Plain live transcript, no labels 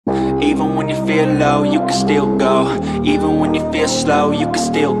Even when you feel low, you can still go. Even when you feel slow, you can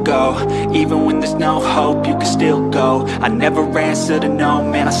still go. Even when there's no hope, you can still go. I never answer to no,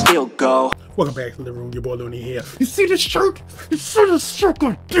 man, I still go. Welcome back to the room, your boy Looney here. You see this shirt? You see this shirt?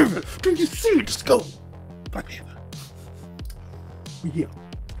 God damn it! Do you see it? Let's go. Black Panther. We here.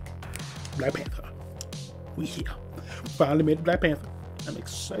 Black Panther. We here. Finally made the Black Panther. I'm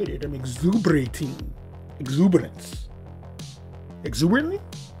excited. I'm exuberating. Exuberance. Exuberantly?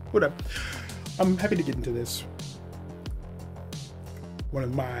 Whatever. I'm happy to get into this. One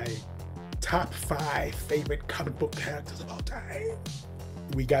of my top 5 favorite comic book characters of all time.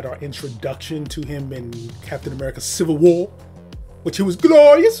 We got our introduction to him in Captain America Civil War, which he was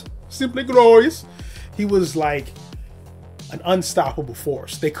glorious, simply glorious. He was like an unstoppable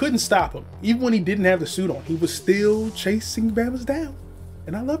force. They couldn't stop him. Even when he didn't have the suit on, he was still chasing Bama's down.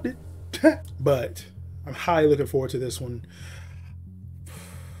 And I loved it. But I'm highly looking forward to this one.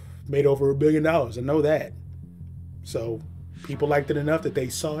 Made over $1 billion, I know that. So people liked it enough that they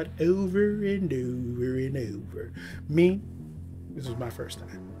saw it over and over and over. Me, this was my first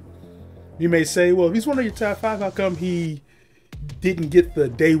time. You may say, well, if he's one of your top 5, how come he didn't get the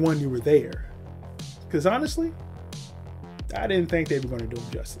day one you were there? Because honestly, I didn't think they were going to do him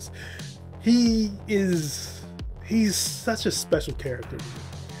justice. He's such a special character.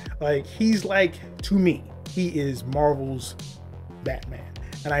 Like, he's like, to me, he is Marvel's Batman.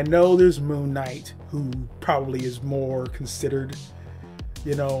 And I know there's Moon Knight, who probably is more considered,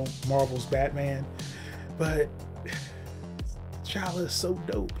 you know, Marvel's Batman. But T'Challa is so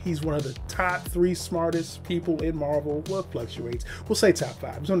dope. He's one of the top 3 smartest people in Marvel. Well, it fluctuates. We'll say top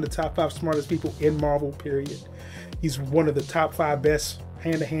 5. He's one of the top 5 smartest people in Marvel, period. He's one of the top 5 best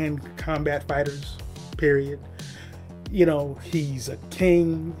hand-to-hand combat fighters, period. You know, he's a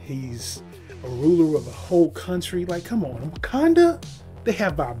king. He's a ruler of a whole country. Like, come on, Wakanda? They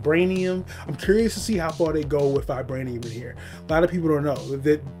have vibranium. I'm curious to see how far they go with vibranium in here. A lot of people don't know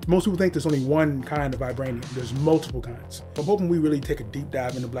that. Most people think there's only one kind of vibranium. There's multiple kinds. I'm hoping we really take a deep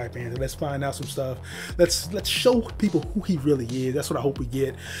dive into Black Panther. Let's find out some stuff. Let's show people who he really is. That's what I hope we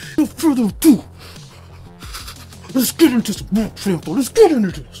get. No further ado, let's get into some Black Panther. Let's get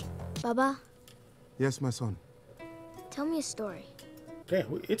into this. Baba? Yes, my son. Tell me a story.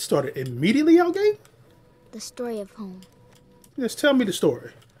 Damn, it started immediately, Algate? The story of home. Just tell me the story.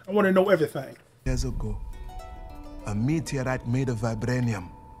 I want to know everything. Years ago, a meteorite made of vibranium,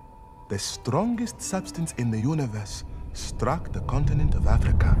 the strongest substance in the universe, struck the continent of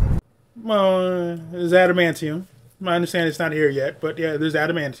Africa. There's adamantium. I understand it's not here yet, but yeah, there's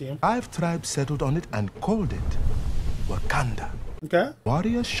adamantium. 5 tribes settled on it and called it Wakanda. Okay.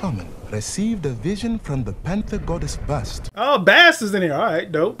 Warrior shaman received a vision from the Panther goddess bust. Oh, Bass is in here. All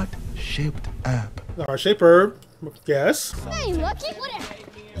right, dope. Heart-shaped herb. The heart-shaped herb. Yes. Hey, Lucky, whatever.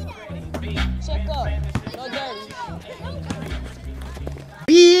 Check up. No dirty.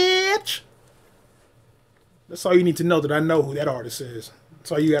 Bitch! That's all you need to know, that I know who that artist is.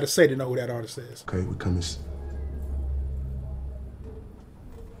 That's all you gotta say to know who that artist is. Okay, we come.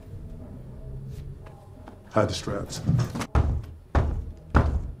 Hide the straps.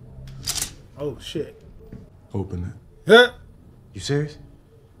 Oh, shit. Open it. Huh? You serious?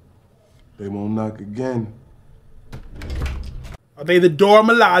 They won't knock again. Are they the Dora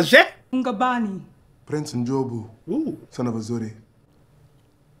Milaje? Ngabani. Prince Njobu. Ooh. Son of Azuri.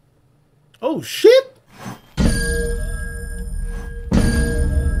 Oh, shit!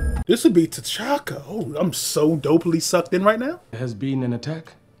 This would be T'Chaka. Oh, I'm so dopely sucked in right now. There has been an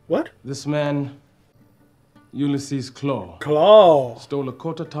attack. What? This man, Ulysses Claw, stole a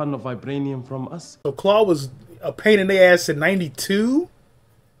quarter ton of vibranium from us. So Claw was a pain in the ass in '92,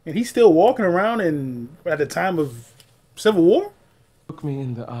 and he's still walking around at the time of Civil War? Look me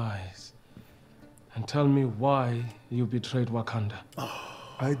in the eyes and tell me why you betrayed Wakanda.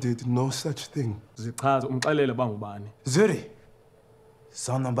 I did no such thing. Zuri,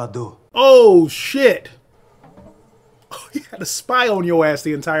 son of Badu. Oh, shit. Oh, he had a spy on your ass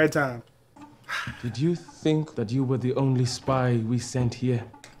the entire time. Did you think that you were the only spy we sent here?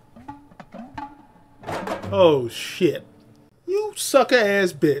 Oh, shit. You sucker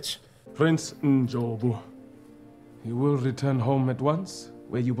ass bitch. Prince Njobu, you will return home at once,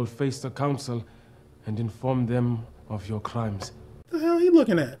 where you will face the council and inform them of your crimes. What the hell are you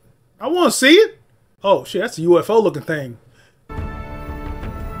looking at? I want to see it. Oh, shit, that's a UFO looking thing.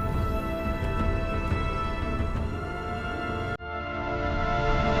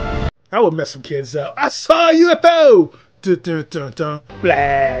 I would mess some kids up. I saw a UFO! Dun, dun, dun, dun.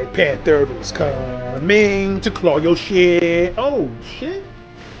 Black Panther is coming to claw your shit. Oh, shit.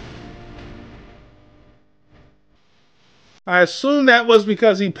 I assume that was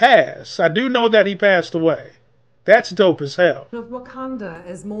because he passed. I do know that he passed away. That's dope as hell. Of Wakanda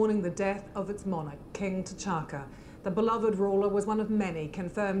is mourning the death of its monarch, King T'Chaka. The beloved ruler was one of many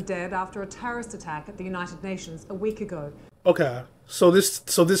confirmed dead after a terrorist attack at the United Nations a week ago. Okay, so this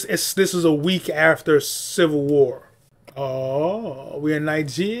is a week after Civil War. Oh, we're in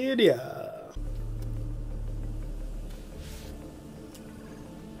Nigeria.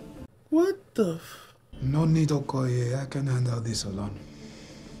 What the? No need to call you. I can handle this alone.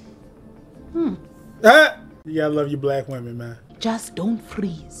 Ah! You gotta love your black women, man. Just don't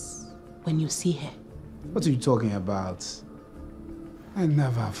freeze when you see her. What are you talking about? I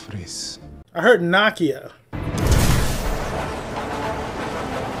never freeze. I heard Nokia.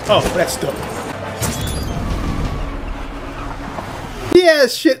 Oh, that's dope. He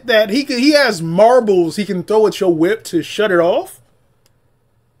has shit that he has marbles he can throw at your whip to shut it off.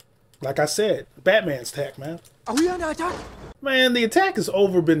 Like I said, Batman's attack, man. Are we under attack? Man, the attack has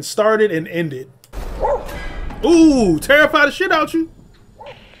been started and ended. Ooh, terrify the shit out you.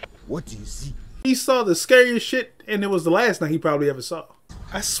 What do you see? He saw the scariest shit, and it was the last thing he probably ever saw.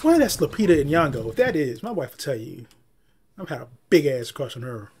 I swear that's Lupita Nyong'o. If that is, my wife will tell you. I've had a big ass crush on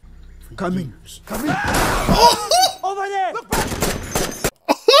her. Coming. Coming. Oh! Over there.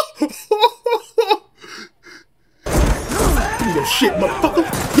 You go shit, motherfucker.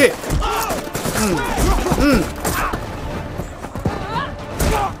 Yeah.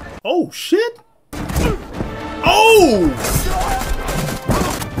 Oh shit. Oh.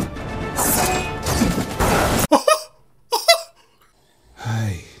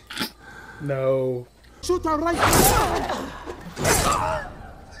 Hey. No. Shoot her right.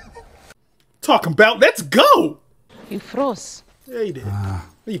 Talking about, let's go. You froze. Yeah, he did.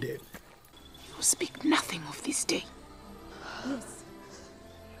 He did. You speak nothing of this day.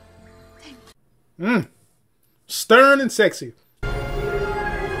 Stern and sexy.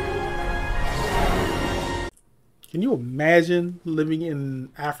 Can you imagine living in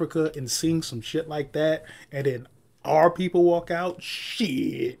Africa and seeing some shit like that, and then our people walk out?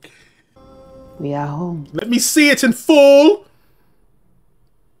 Shit. We are home. Let me see it in full.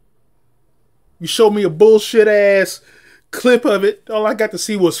 You showed me a bullshit ass clip of it. All I got to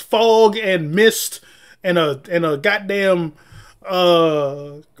see was fog and mist and a goddamn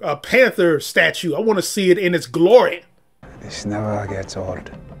a Panther statue. I want to see it in its glory. This never gets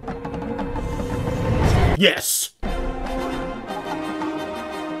old. Yes.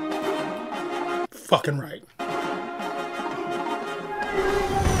 Fucking right.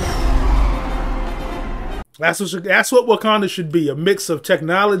 That's what Wakanda should be. A mix of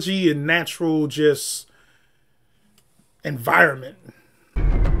technology and natural just environment.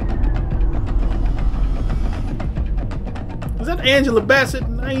 Is that Angela Bassett?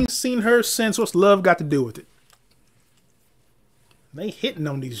 I ain't seen her since. What's love got to do with it? They hitting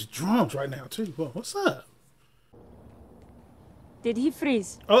on these drums right now too. Whoa, what's up? Did he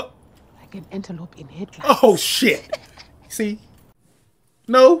freeze? Oh. Like an antelope in headlights. Oh shit. See?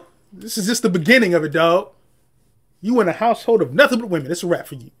 No. This is just the beginning of it, dog. You in a household of nothing but women. It's a wrap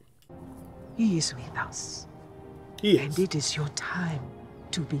for you. He is with us. He is. And it is your time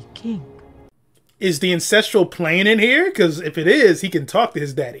to be king. Is the ancestral plane in here? Because if it is, he can talk to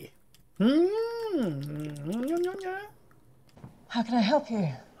his daddy. How can I help you?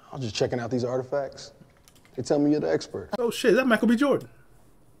 I was just checking out these artifacts. They tell me you're the expert. Oh shit, is that Michael B. Jordan?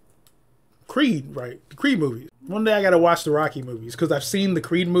 Creed, right? The Creed movies. One day I gotta watch the Rocky movies because I've seen the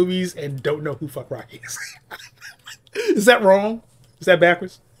Creed movies and don't know who fuck Rocky is. Is that wrong? Is that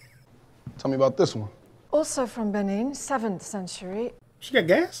backwards? Tell me about this one. Also from Benin, 7th century. She got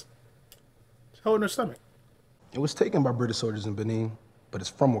gas? She's holding her stomach. It was taken by British soldiers in Benin, but it's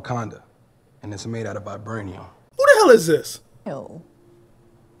from Wakanda, and it's made out of vibranium. Who the hell is this? No.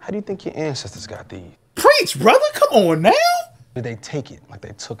 How do you think your ancestors got these? Preach, brother! Come on now! Did they take it like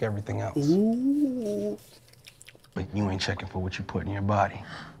they took everything else? Ooh. But you ain't checking for what you put in your body.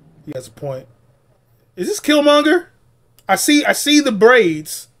 He has a point. Is this Killmonger? I see the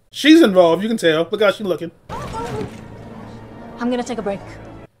braids. She's involved, you can tell. Look how she's looking. I'm gonna take a break.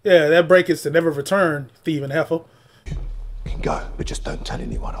 Yeah, that break is to never return, thieving heifer. You can go, but just don't tell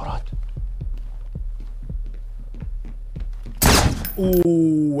anyone, all right?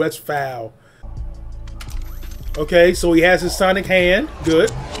 Ooh, that's foul. Okay, so he has his sonic hand. Good.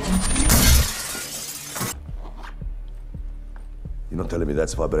 You're not telling me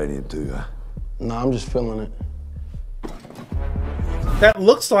that's vibranium too, huh? No, I'm just feeling it. That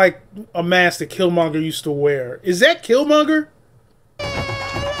looks like a mask that Killmonger used to wear. Is that Killmonger?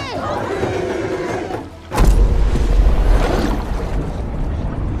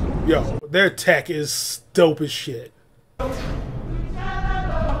 Yo, their tech is dope as shit.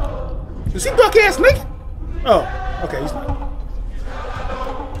 Is he buck ass naked? Oh, okay, he's not.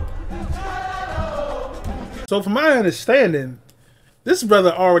 So from my understanding, this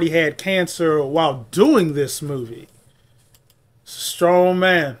brother already had cancer while doing this movie. Strong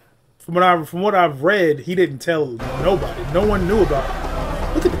man. From what I've read, he didn't tell nobody. No one knew about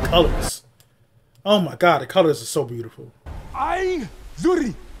it. Look at the colors. Oh my god, the colors are so beautiful. I,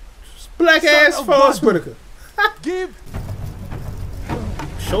 Zuri, black ass Forrest Whitaker. Give.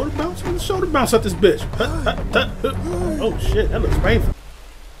 Shoulder bounce at this bitch. Oh shit, that looks painful.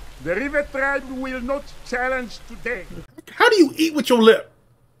 The River tribe will not challenge today. How do you eat with your lip?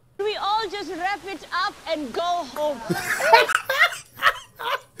 We all just wrap it up and go home.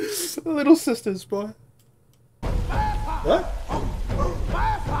 Little sisters, boy. What?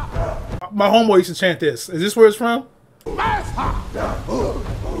 My homeboy used to chant this. Is this where it's from?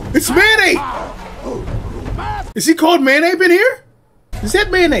 It's Manape! Is he called Manape in here? Is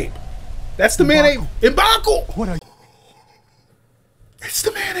that Manape? That's the Manape. M'Baku! What are you? It's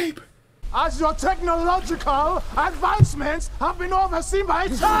the Manape. As your technological advancements have been overseen by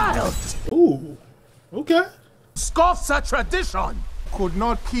a child. Ooh. Okay. Scoffs at tradition. Could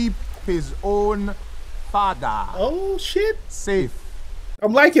not keep his own father. Oh shit. Safe.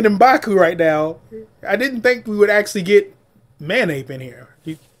 I'm liking M'Baku right now. I didn't think we would actually get Manape in here.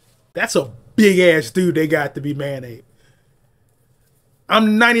 That's a big ass dude they got to be Manape.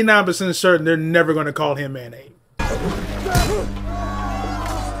 I'm 99% certain they're never going to call him Manape.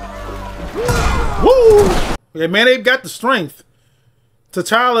 Woo! Yeah, Manape got the strength.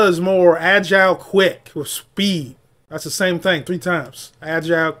 T'Challa is more agile, quick, with speed. That's the same thing 3 times.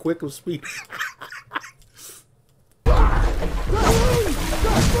 Agile, quick, with speed. God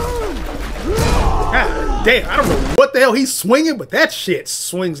damn, I don't know what the hell he's swinging, but that shit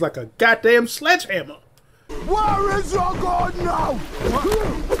swings like a goddamn sledgehammer. Where is your god now?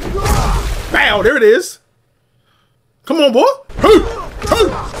 Bow, there it is. Come on, boy.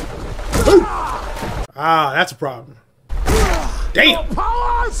 Ah, that's a problem. Damn. No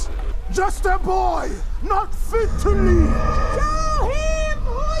powers! Just a boy, not fit to lead. Show him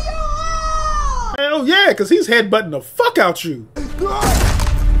who you are! Hell yeah, because he's headbutting the fuck out you.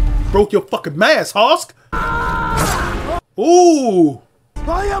 Broke your fucking mask, Hosk. Ooh.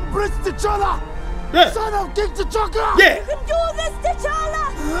 I am Prince T'Challa. Yeah. Son of King T'Chaka. Yeah. You can do this, T'Challa!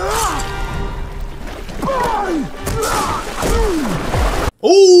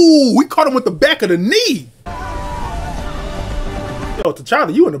 Ooh, we caught him with the back of the knee. Yo,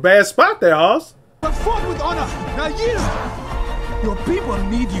 T'Challa, you in a bad spot there, Hoss. I fought with honor. Now yield. Your people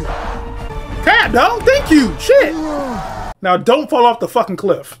need you. God, dog, thank you. Shit. Now don't fall off the fucking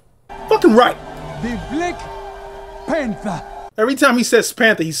cliff. Fucking right. The Black Panther. Every time he says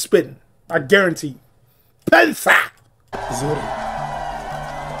Panther, he's spitting. I guarantee. Panther. Zuri,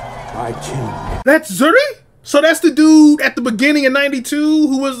 my king. That's Zuri? So that's the dude at the beginning of '92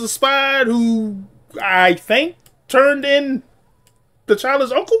 who was the spy who, I think, turned in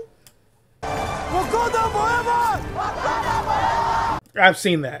T'Challa's uncle? Wakanda forever! Wakanda forever! I've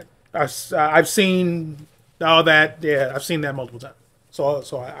seen that. I've seen all that. Yeah, I've seen that multiple times. So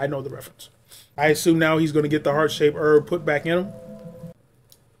I know the reference. I assume now he's going to get the heart-shaped herb put back in him.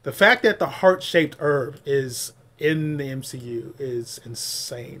 The fact that the heart-shaped herb is in the MCU is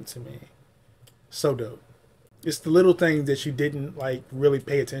insane to me. So dope. It's the little things that you didn't like really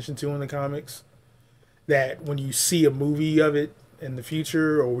pay attention to in the comics, that when you see a movie of it in the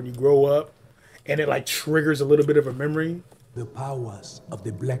future or when you grow up and it like triggers a little bit of a memory. The powers of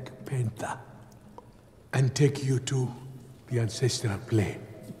the Black Panther and take you to the ancestral plane.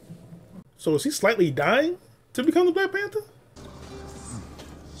 So is he slightly dying to become the Black Panther?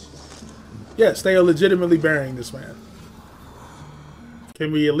 Yes, they are legitimately burying this man.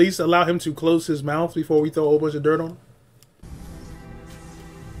 Can we at least allow him to close his mouth before we throw a whole bunch of dirt on him?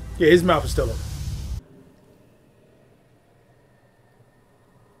 Yeah, his mouth is still open.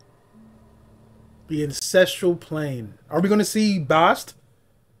 The ancestral plane. Are we going to see Bast?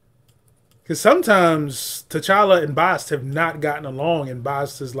 Because sometimes T'Challa and Bast have not gotten along, and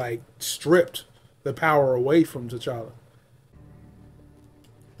Bast has like stripped the power away from T'Challa.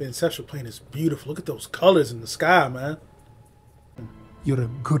 The ancestral plane is beautiful. Look at those colors in the sky, man. You're a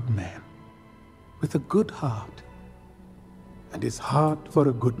good man with a good heart. And it's hard for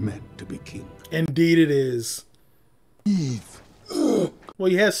a good man to be king. Indeed it is. Eve.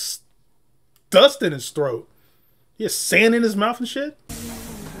 Well, he has dust in his throat. He has sand in his mouth and shit.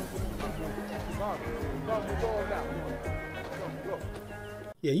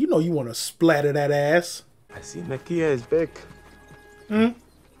 Yeah, you know you want to splatter that ass. I see Nakia is back. Hmm?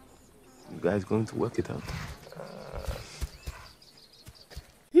 You guys going to work it out?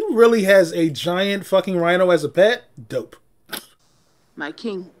 who really has a giant fucking rhino as a pet? Dope. My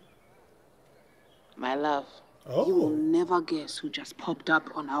king. My love. Oh. You will never guess who just popped up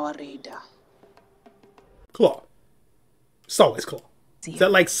on our radar. Claw. It's always Claw. Is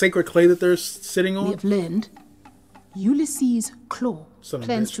that like sacred clay that they're sitting on? We have learned Ulysses Claw Son of a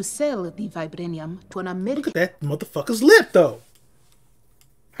plans bitch. to sell the vibranium to an American. Look at that motherfucker's lip, though.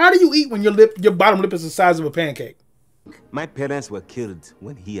 How do you eat when your bottom lip is the size of a pancake? My parents were killed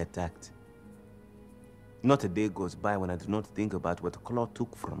when he attacked. Not a day goes by when I do not think about what Claw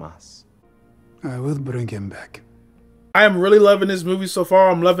took from us. I will bring him back. I am really loving this movie so far.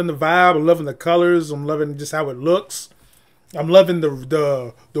 I'm loving the vibe. I'm loving the colors. I'm loving just how it looks. I'm loving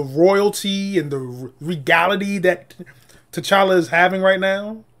the royalty and the regality that T'Challa is having right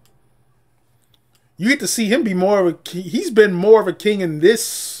now. You get to see him be more of a king. He's been more of a king in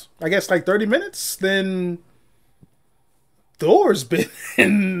this, I guess, like 30 minutes than Thor's been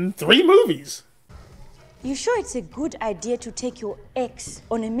in 3 movies. You sure it's a good idea to take your ex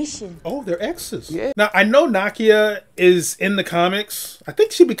on a mission? Oh, they're exes. Yeah. Now, I know Nakia is in the comics. I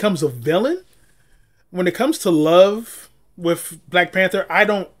think she becomes a villain. When it comes to love with Black Panther, I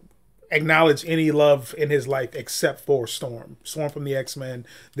don't acknowledge any love in his life except for Storm. Storm from the X-Men.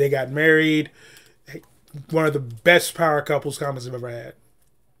 They got married. One of the best power couples comics have ever had.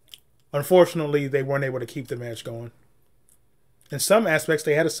 Unfortunately, they weren't able to keep the match going. In some aspects,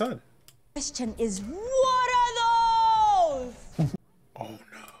 they had a son. Question is, what are those? Oh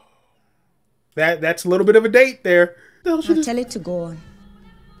no. That's a little bit of a date there. I'll tell it to go on.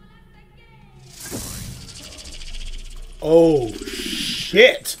 Oh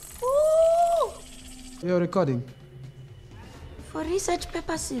shit. Ooh, You're recording. for research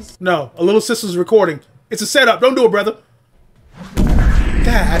purposes. No, a little sister's recording. It's a setup. Don't do it, brother.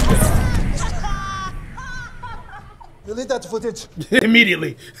 God. Delete that footage.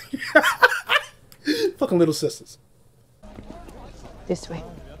 Immediately. Fucking little sisters. This way.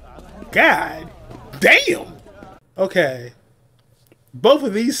 God damn. Okay. Both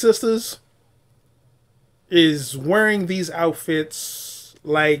of these sisters is wearing these outfits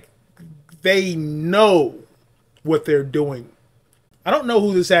like they know what they're doing. I don't know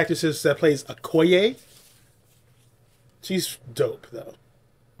who this actress is that plays Okoye. She's dope, though.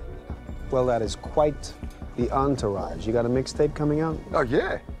 Well, that is quite the entourage. You got a mixtape coming out? Oh,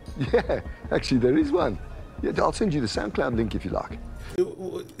 yeah. Yeah. Actually, there is one. Yeah, I'll send you the SoundCloud link if you like.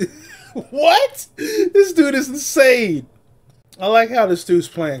 What? This dude is insane. I like how this dude's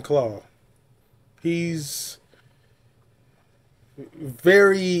playing Claw. He's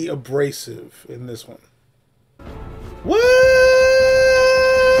very abrasive in this one. What?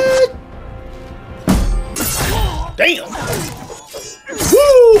 Damn. Woo!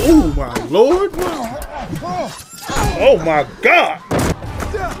 Oh my lord. Oh my god.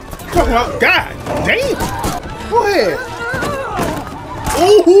 Talking about god damn. Go ahead.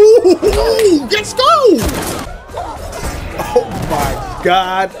 Oh, let's go. Oh my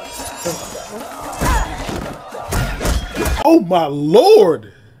god. Oh my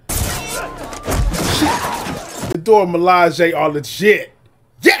lord. The Dora Milaje are legit.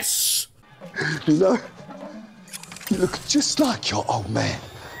 Yes. You know, you look just like your old man.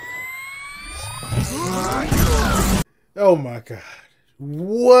 Oh my god.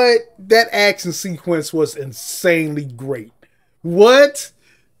 What? That action sequence was insanely great. What?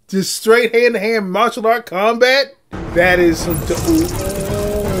 Just straight hand-to-hand martial art combat? That is some...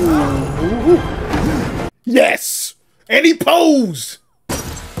 Ooh. Yes! And he posed!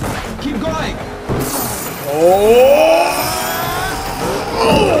 Keep going! Oh!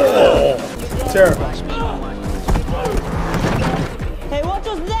 Terrible. Hey, what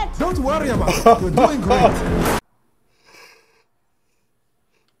was that? Don't worry about it. You're doing great.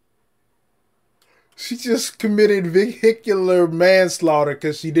 She just committed vehicular manslaughter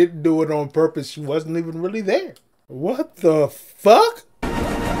because she didn't do it on purpose. She wasn't even really there. What the fuck?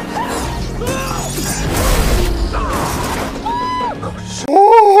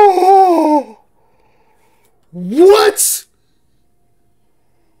 Oh! What?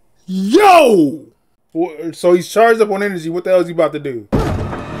 Yo! So he's charged up on energy. What the hell is he about to do?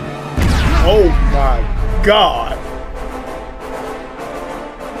 Oh my god.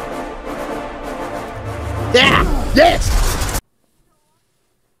 Yeah! Yes!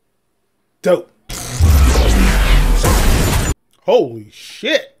 Dope. Holy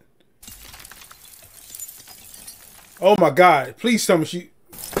shit. Oh my god. Please tell me she...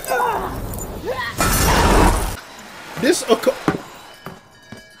 This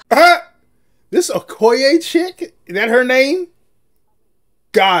This Okoye chick? Is that her name?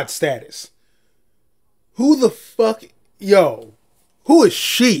 God status. Who the fuck? Yo. Who is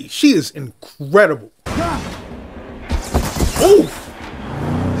she? She is incredible. Ooh.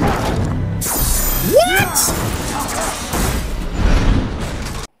 What?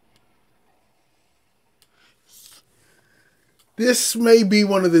 This may be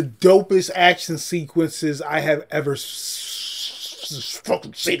one of the dopest action sequences I have ever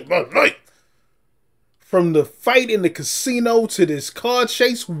fucking seen in my life. From the fight in the casino to this car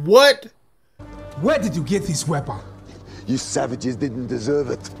chase, what? Where did you get this weapon? You savages didn't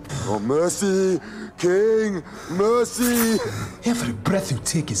deserve it. Oh, mercy, King, mercy. Every breath you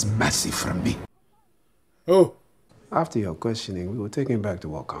take is mercy from me. Oh. After your questioning, we will take him back to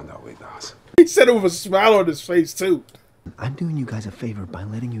Wakanda with us. He said it with a smile on his face, too. I'm doing you guys a favor by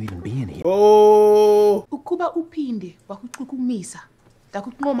letting you even be in here. Oh. Ukuba uphinde wakuchukumisa,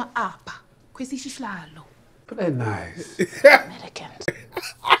 ndakuqoma apa kwesi sihlalo. Play nice. Americans.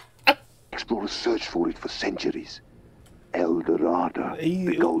 Explorers searched for it for centuries. El Dorado,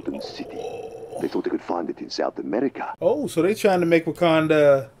 the Golden City. They thought they could find it in South America. Oh, so they trying to make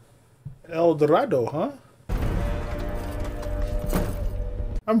Wakanda El Dorado, huh?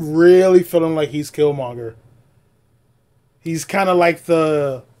 I'm really feeling like he's Killmonger. He's kind of like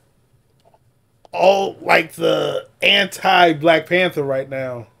the anti-Black Panther right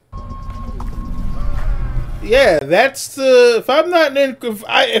now. Yeah, that's the. If I'm not in,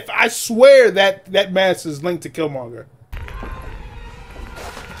 if I swear that mask is linked to Killmonger.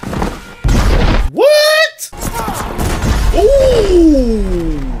 What?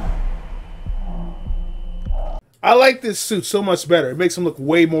 Ooh! I like this suit so much better. It makes him look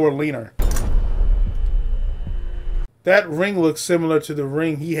way more leaner. That ring looks similar to the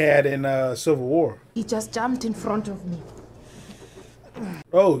ring he had in Civil War. He just jumped in front of me.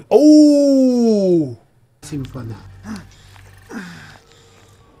 Oh. Oh!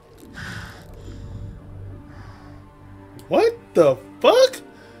 What the fuck?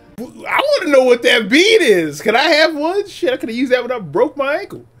 I want to know what that bead is. Can I have one? Shit, I could have used that when I broke my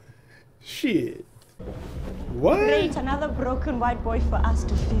ankle. Shit. What? Great, another broken white boy for us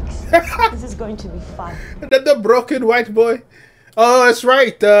to fix. This is going to be fun. The broken white boy? Oh, that's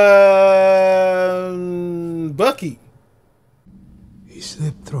right. Bucky. He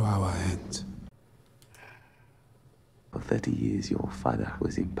slipped through our hands. For 30 years, your father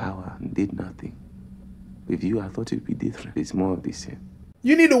was in power and did nothing. With you, I thought it'd be different. It's more of the same.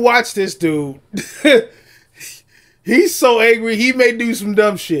 You need to watch this dude. He's so angry, he may do some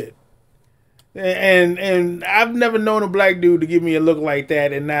dumb shit. And I've never known a black dude to give me a look like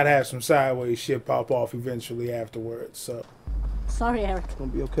that and not have some sideways shit pop off eventually afterwards. So sorry, Eric. It's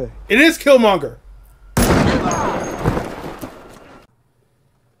gonna be okay. It is Killmonger.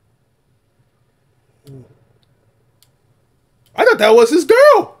 I thought that was his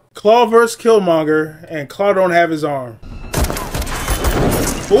girl. Claw versus Killmonger, and Claw don't have his arm.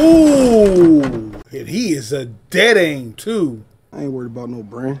 Ooh, and he is a dead aim too. I ain't worried about no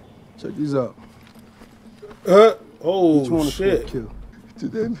brain. Check these out. Oh shit. To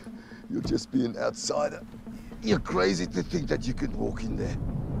them, you're just being an outsider. You're crazy to think that you could walk in there.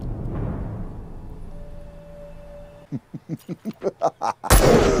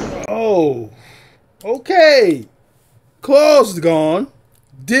 Oh, okay. Claw's gone.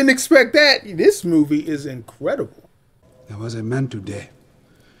 Didn't expect that. This movie is incredible. There was a man today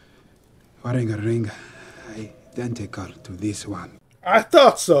wearing a ring identical to this one. I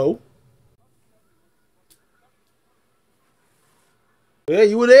thought so. Yeah,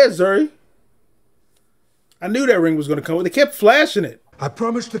 you were there, Zuri. I knew that ring was going to come. They kept flashing it. I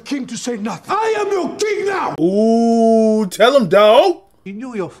promised the king to say nothing. I am your king now! Ooh, tell him, dog. You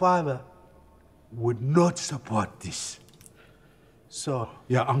knew your father would not support this. So,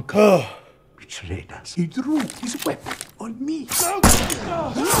 your uncle betrayed us. He drew his weapon on me.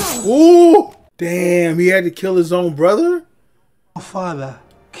 Ooh! Damn, he had to kill his own brother? Your father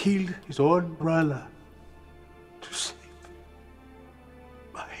killed his own brother to save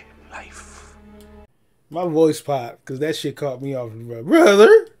my life. My voice popped because that shit caught me off.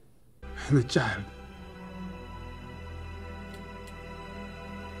 Brother? And the child.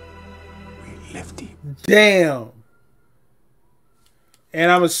 We left him. Damn.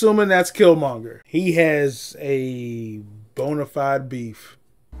 And I'm assuming that's Killmonger. He has a bona fide beef.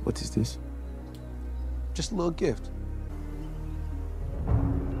 What is this? Just a little gift.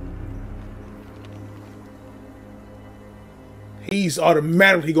 He's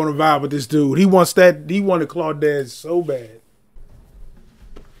automatically gonna vibe with this dude. He wants that. He wanted Claudette so bad.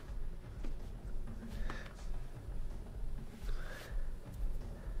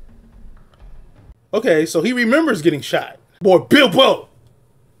 Okay, so he remembers getting shot. Boy, Bilbo!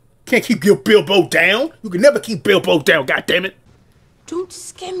 Can't keep your Bilbo down. You can never keep Bilbo down, goddammit. Don't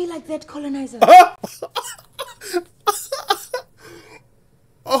scare me like that, colonizer.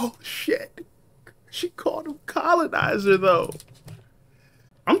 Oh, shit. She called him colonizer, though.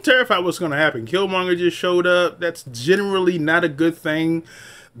 I'm terrified what's going to happen. Killmonger just showed up. That's generally not a good thing.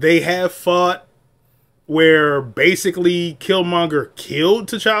 They have fought where basically Killmonger killed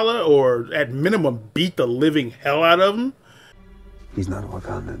T'Challa, or at minimum beat the living hell out of him. He's not a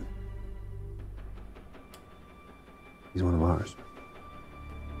Wakandan. He's one of ours.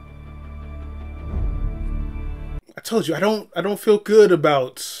 I told you I don't feel good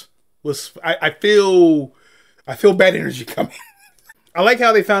about what's. I feel bad energy coming. I like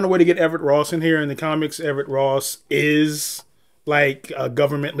how they found a way to get Everett Ross in here. In the comics, Everett Ross is like a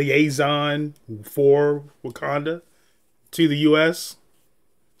government liaison for Wakanda to the U.S.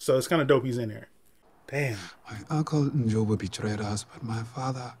 So it's kind of dope he's in there. Damn. My uncle Njoba betrayed us, but my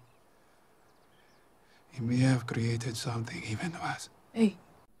father, he may have created something even worse. Hey.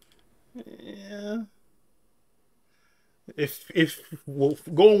 Yeah. If well,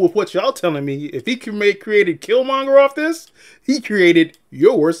 going with what y'all telling me, if he created Killmonger off this, he created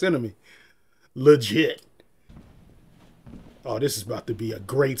your worst enemy. Legit. Oh, this is about to be a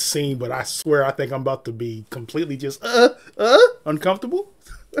great scene, but I swear I think I'm about to be completely just uncomfortable.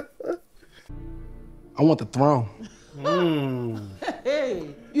 I want the throne.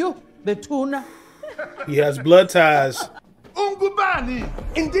 Hey, you, the tuna. He has blood ties. Ungubani,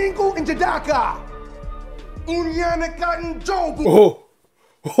 Indingu, Njadaka. Unyanaka Njobu. Oh.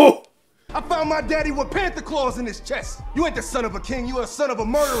 Oh. I found my daddy with Panther claws in his chest. You ain't the son of a king, you a son of a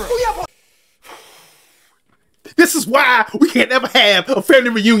murderer. This is why we can't ever have a family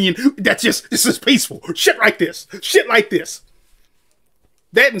reunion that's just, this is peaceful. Shit like this. Shit like this.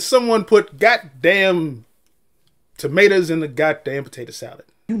 That and someone put goddamn tomatoes in the goddamn potato salad.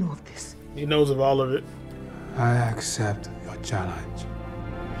 You know of this. He knows of all of it. I accept your challenge.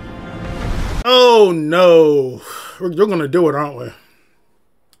 Oh no. We're gonna do it, aren't we?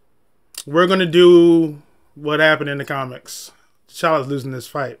 We're gonna do what happened in the comics. T'Challa's losing this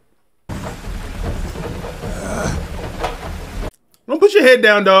fight. Don't put your head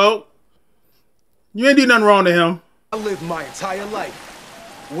down, dog. You ain't do nothing wrong to him. I lived my entire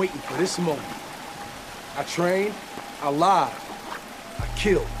life waiting for this moment. I trained, I lied, I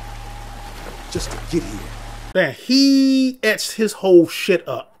killed, just to get here. Man, he etched his whole shit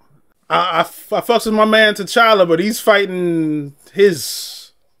up. I fucks with my man T'Challa, but he's fighting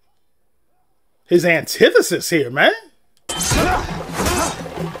his antithesis here, man.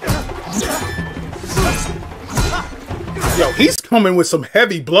 Yo, he's coming with some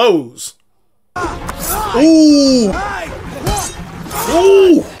heavy blows. Ooh.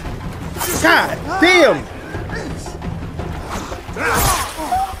 Ooh. God damn.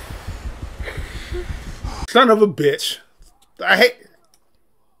 Son of a bitch. I hate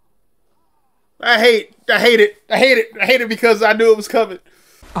it because I knew it was coming.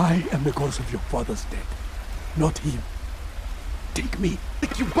 I am the cause of your father's death, not him. Take me.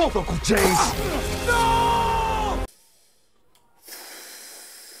 Take you both, Uncle James. No!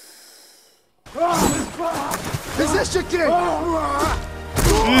 Is this your kid?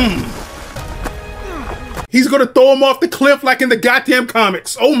 He's gonna throw him off the cliff like in the goddamn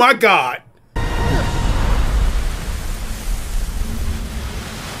comics. Oh my god.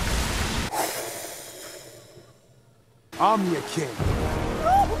 I'm your king.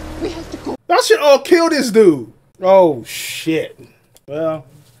 We have to go. Y'all should all kill this dude. Oh shit. Well,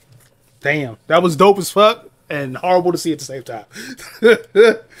 damn. That was dope as fuck and horrible to see at the same time.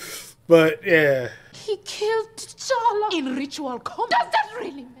 But yeah. He killed T'Challa in ritual combat. Does that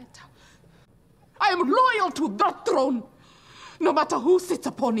really matter? I am loyal to that throne, no matter who sits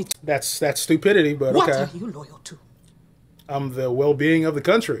upon it. That's stupidity, but What okay. are you loyal to? I'm the well-being of the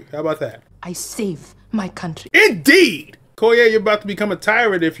country. How about that? I save my country. Indeed! Koye, you're about to become a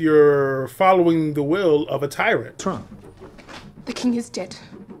tyrant if you're following the will of a tyrant. Trump. The king is dead.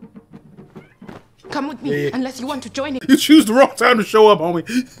 Come with me, unless you want to join him. You choose the wrong time to show up,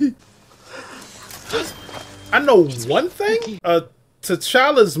 homie. I know one thing.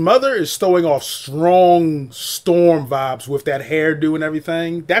 T'Challa's mother is throwing off strong Storm vibes with that hairdo and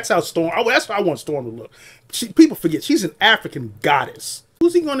everything. That's how Storm. Oh, that's how I want Storm to look. People forget she's an African goddess.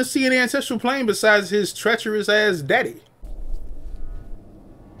 Who's he going to see in the ancestral plane besides his treacherous ass daddy?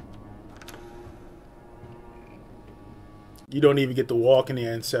 You don't even get to walk in the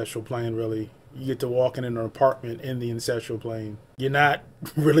ancestral plane, really. You get to walk in an apartment in the ancestral plane. You're not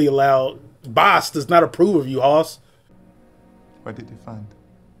really allowed. Boss does not approve of you, Hoss. What did you find?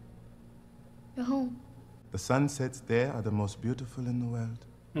 Your home. The sunsets there are the most beautiful in the world.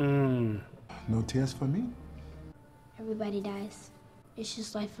 No tears for me? Everybody dies. It's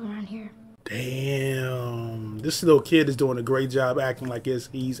just life around here. Damn. This little kid is doing a great job acting like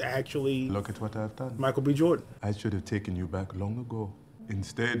he's actually... Look at what I've done. Michael B. Jordan. I should have taken you back long ago.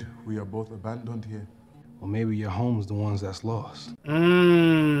 Instead, we are both abandoned here. Well, maybe your home's the ones that's lost.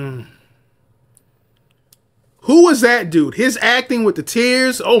 Who was that dude? His acting with the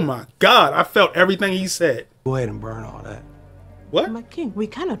tears? Oh my God. I felt everything he said. Go ahead and burn all that. What? My king, we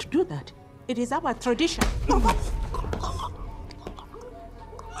cannot do that. It is our tradition.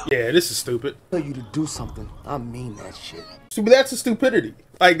 Yeah, this is stupid. I tell you to do something. I mean that shit. See, but that's a stupidity.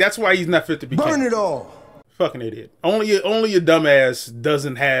 Like, that's why he's not fit to be king. Burn it all. Fucking idiot. Only a dumbass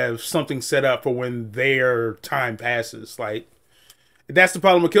doesn't have something set up for when their time passes. Like, that's the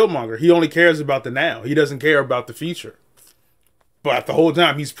problem with Killmonger. He only cares about the now. He doesn't care about the future. But the whole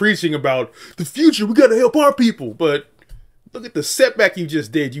time he's preaching about the future. We gotta help our people. But look at the setback you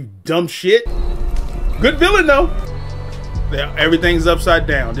just did, you dumb shit. Good villain though. Yeah, everything's upside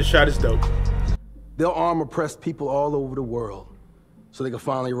down. This shot is dope. They'll arm oppressed people all over the world so they can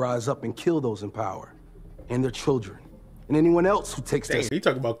finally rise up and kill those in power and their children and anyone else who takes Damn, he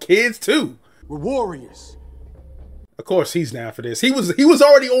talking about kids too. We're warriors. Of course he's down for this. He was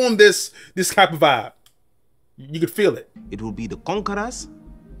already on this type of vibe. You could feel it. It will be the conquerors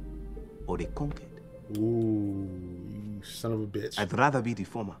or the conquered. Ooh, you son of a bitch. I'd rather be the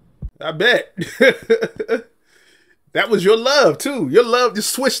former. I bet. That was your love too. Your love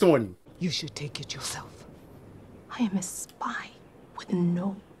just switched on you. You should take it yourself. I am a spy with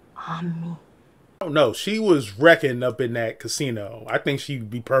no army. Oh no, she was wrecking up in that casino. I think she'd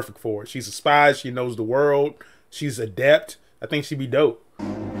be perfect for it. She's a spy. She knows the world. She's adept. I think she'd be dope.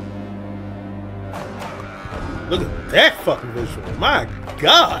 Look at that fucking visual. My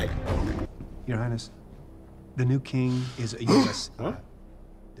God. Your Highness, the new king is a U.S. Huh?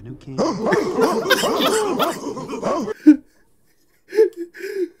 The new king.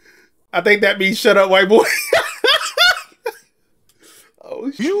 I think that means shut up, white boy.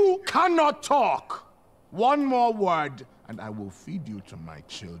 Oh, you cannot talk. One more word, and I will feed you to my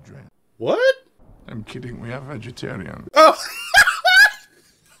children. What? I'm kidding. We are vegetarian. Oh.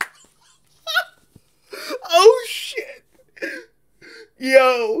 Oh shit.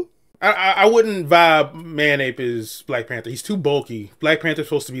 Yo. I wouldn't vibe Man-Ape as Black Panther. He's too bulky. Black Panther's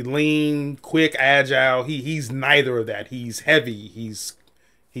supposed to be lean, quick, agile. He's neither of that. He's heavy.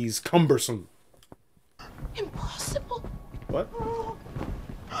 He's cumbersome. Impossible. What?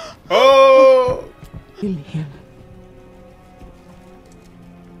 Oh! Kill him.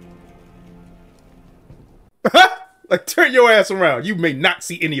 Like, turn your ass around. You may not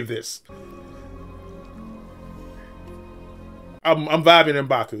see any of this. I'm vibing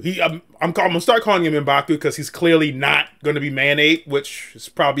M'Baku. I'm gonna start calling him M'Baku because he's clearly not gonna be Man-Ape, which is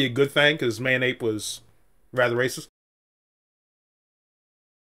probably a good thing because Man-Ape was rather racist.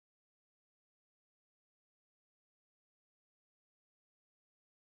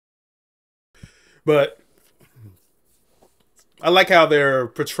 But I like how they're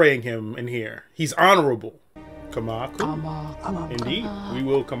portraying him in here. He's honorable. Kamaku. Indeed. We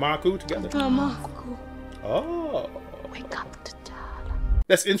will Kamaku together. Kamaku. Oh. Wake up to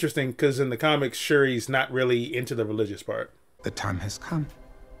That's interesting because in the comics, Shuri's not really into the religious part. The time has come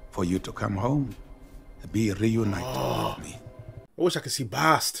for you to come home and be reunited with me. I wish I could see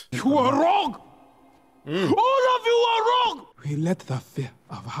Bast. You are wrong! All of you are wrong! We let the fear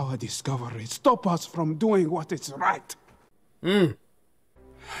of our discovery stop us from doing what is right. I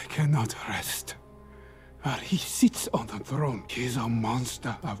cannot rest. While he sits on the throne, he is a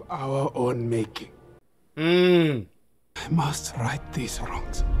monster of our own making. I must right these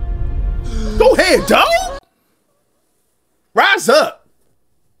wrongs. Go ahead, dog! Rise up!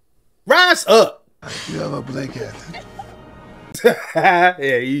 Rise up! You have a blanket.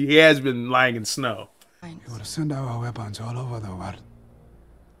 Yeah, he has been lying in snow. We will send our weapons all over the world.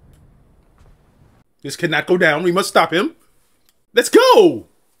 This cannot go down. We must stop him. Let's go!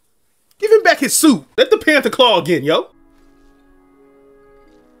 Give him back his suit. Let the Panther claw again, yo.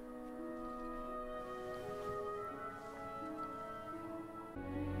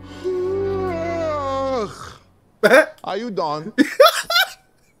 Are you done?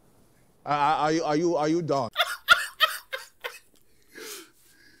 Are you done?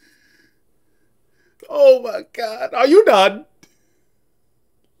 Oh my God. Are you done?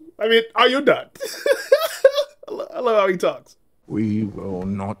 I mean, are you done? I love how he talks. We will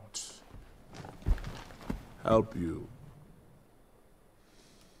not help you.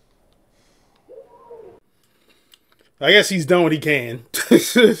 I guess he's done what he can.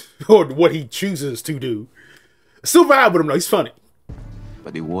 Or what he chooses to do. Still vibe with him though, he's funny.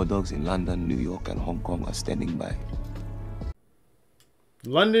 But the war dogs in London, New York, and Hong Kong are standing by.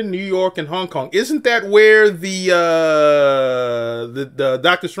 London, New York, and Hong Kong. Isn't that where the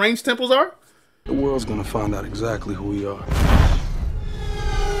Doctor Strange temples are? The world's gonna find out exactly who we are.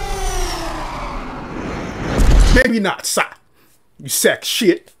 Maybe not, Si. You sack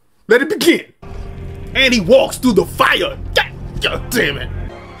shit. Let it begin. And he walks through the fire. God damn it.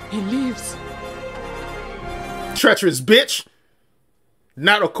 He leaves. Treacherous bitch.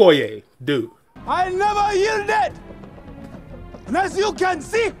 Not Okoye, dude. I never yielded! And as you can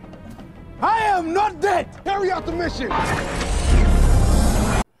see, I am not dead! Carry out the mission!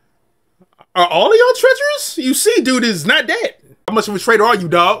 Are all of y'all treacherous? You see, dude is not dead. How much of a traitor are you,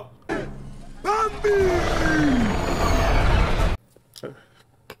 dog?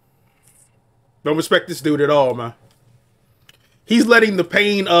 Don't respect this dude at all, man. He's letting the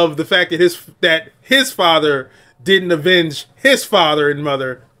pain of the fact that his father didn't avenge his father and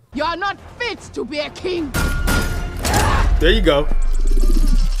mother. You are not fit to be a king. There you go.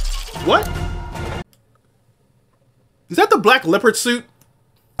 What? Is that the black leopard suit?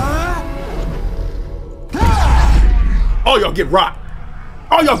 Oh, y'all get rocked.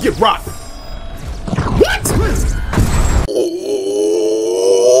 Oh, y'all get rocked. What? Oh!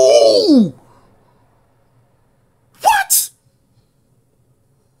 What?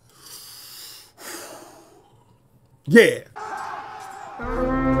 Yeah.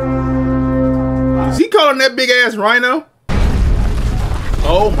 Is he calling that big ass rhino?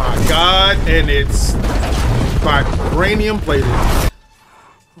 Oh my god, and it's vibranium plated.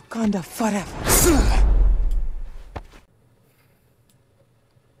 Wakanda forever.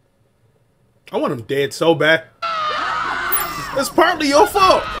 I want him dead so bad. That's partly your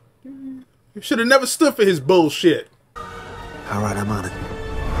fault. You should have never stood for his bullshit. Alright, I'm on it.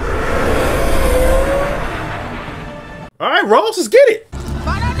 Alright, Ross, let's get it.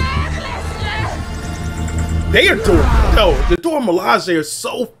 They are doing, yo, the Dora Milaje are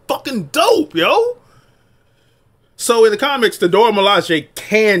so fucking dope, yo. So in the comics, the Dora Milaje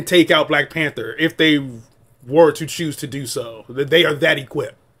can take out Black Panther if they were to choose to do so. They are that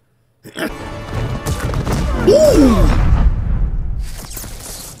equipped. Ooh.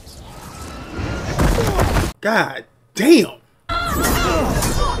 God damn.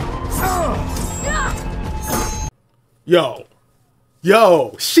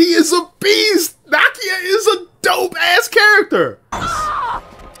 Yo, she is a beast. Nakia is a dope ass character.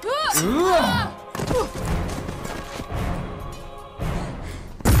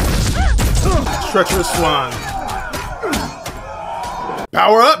 Treacherous swine.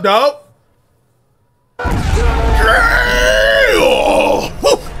 Power up, dog.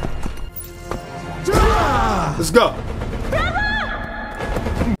 Let's go.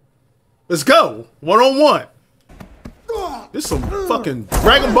 Let's go. 1-on-1. There's some fucking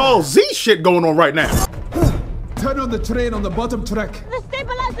Dragon Ball Z shit going on right now. Turn on the train on the bottom track. The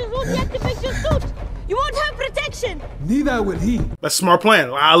stabilizers won't deactivate your suit. You won't have protection. Neither will he. That's a smart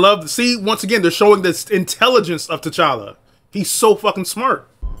plan. I love to see, once again, they're showing this intelligence of T'Challa. He's so fucking smart.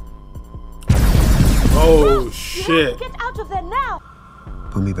 Oh, shit. Get out of there now.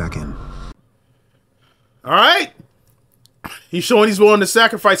 Put me back in. All right. He's showing he's willing to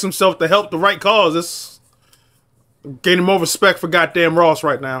sacrifice himself to help the right cause. It's gaining more respect for goddamn Ross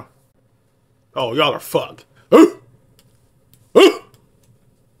right now. Oh, y'all are fucked.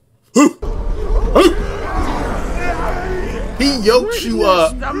 He yokes you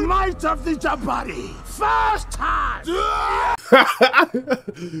up. The might of the Jabari. First time.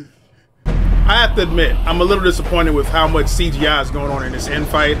 I have to admit, I'm a little disappointed with how much CGI is going on in this end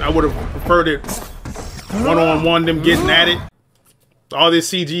fight. I would have preferred it one-on-one, them getting at it. All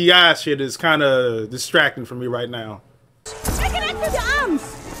this CGI shit is kind of distracting for me right now. Reconnect with your arms.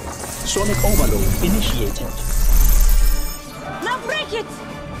 Sonic overload initiated. Now break it.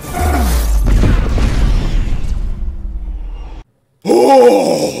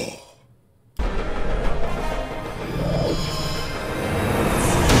 Oh!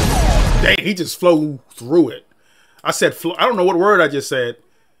 Dang, he just flew through it. I said, I don't know what word I just said.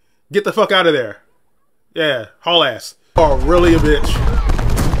 Get the fuck out of there. Yeah, haul ass. Oh, really a bitch.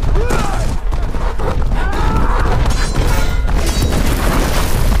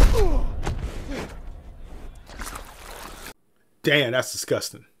 Damn, that's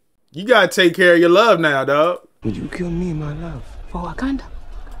disgusting. You gotta take care of your love now, dog. Would you kill me, my love? For Wakanda.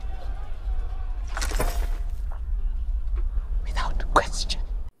 Without question.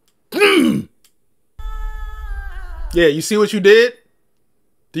 Yeah, you see what you did?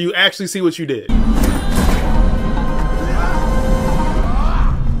 Do you actually see what you did?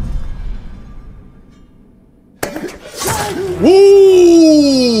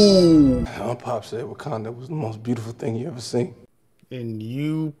 Woo! My pop said Wakanda was the most beautiful thing you ever seen. and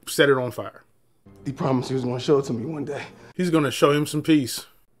you set it on fire. He promised he was going to show it to me one day. He's going to show him some peace.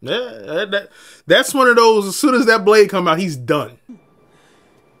 Yeah, that's one of those, as soon as that blade come out, he's done.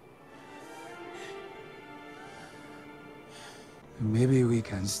 Maybe we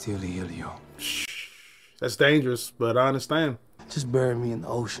can still heal you. That's dangerous, but I understand. Just bury me in the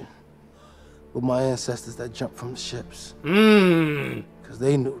ocean with my ancestors that jumped from the ships. Because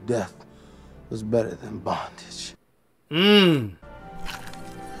they knew death was better than bondage.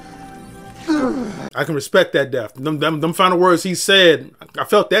 I can respect that death. Them final words he said, I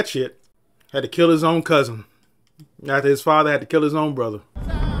felt that shit. Had to kill his own cousin. After his father had to kill his own brother.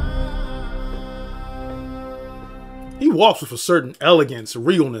 He walks with a certain elegance,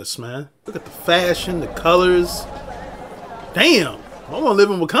 realness, man. Look at the fashion, the colors. Damn, I want to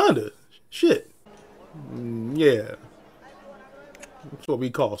live in Wakanda. Shit. Yeah. That's what we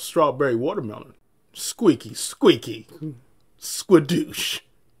call strawberry watermelon. Squeaky, squeaky. Squadoosh.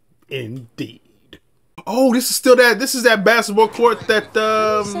 Indeed. Oh, this is that basketball court that,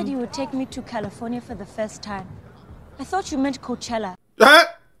 You said you would take me to California for the first time. I thought you meant Coachella.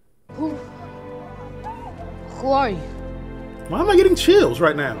 Who are you? Why am I getting chills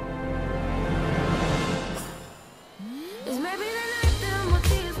right now?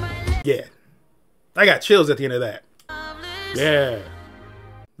 Yeah. I got chills at the end of that. Yeah.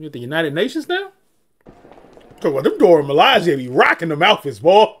 You at the United Nations now? So what them Dora Milaje be rocking them outfits,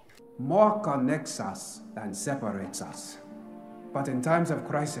 boy. More connects us than separates us. But in times of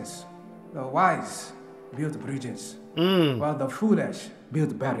crisis, the wise build bridges, while the foolish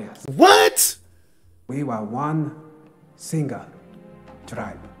build barriers. What? We were one single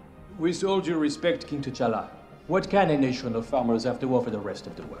tribe. With all due respect, King T'Challa, what can a nation of farmers have to offer the rest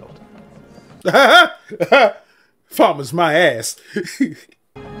of the world? Farmers my ass.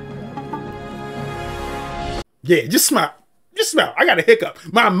 Yeah, just smile. Just smile. I got a hiccup.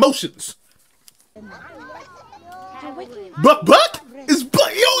 My emotions. Buck? Is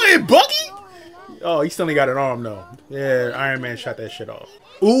Buck? You ain't Bucky? Oh, he still ain't got an arm though. Yeah, Iron Man shot that shit off.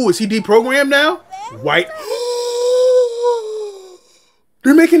 Ooh, is he deprogrammed now? White.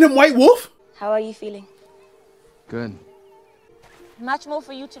 They're making him White Wolf? How are you feeling? Good. Much more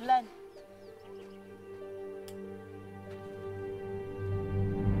for you to learn.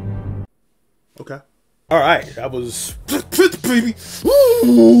 Okay. All right, that was baby.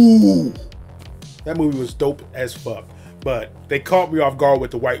 Ooh. That movie was dope as fuck, but they caught me off guard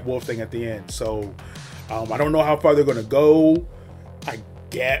with the White Wolf thing at the end. So I don't know how far they're gonna go. I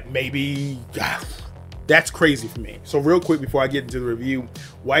get maybe that's crazy for me. So real quick before I get into the review,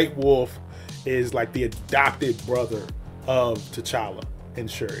 White Wolf is like the adopted brother of T'Challa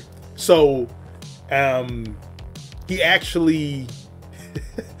and Shuri. So he actually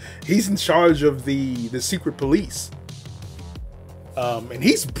he's in charge of the secret police. And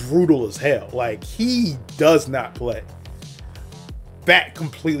he's brutal as hell. Like, he does not play. That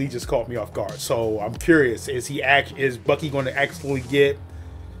completely just caught me off guard. So I'm curious, is Bucky going to actually get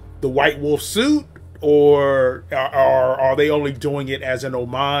the White Wolf suit, or are they only doing it as an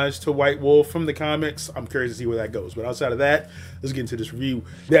homage to White Wolf from the comics? I'm curious to see where that goes. But outside of that, let's get into this review.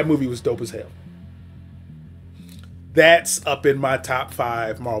 That movie was dope as hell. That's up in my top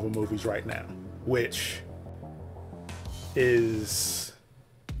 5 Marvel movies right now, which is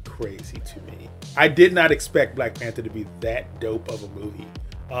crazy to me. I did not expect Black Panther to be that dope of a movie.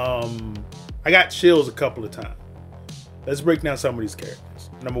 I got chills a couple of times. Let's break down some of these characters.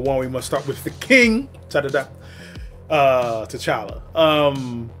 Number 1, we must start with the King, T'Challa.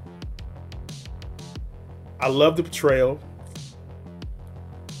 I love the portrayal.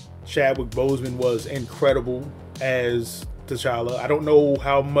 Chadwick Boseman was incredible as T'Challa. I don't know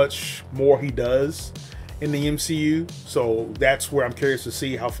how much more he does in the MCU, so that's where I'm curious to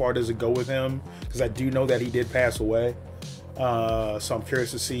see how far does it go with him, because I do know that he did pass away. So I'm curious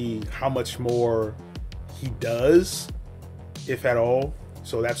to see how much more he does, if at all.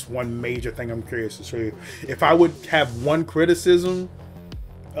 So that's one major thing I'm curious to see. If I would have one criticism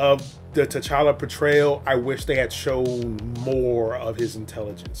of the T'Challa portrayal, I wish they had shown more of his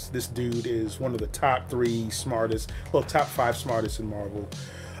intelligence. This dude is one of the top 5 smartest in Marvel.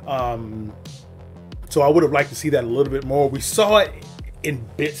 So I would have liked to see that a little bit more. We saw it in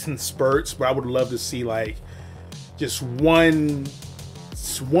bits and spurts, but I would love to see like just one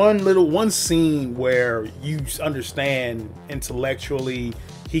scene where you understand intellectually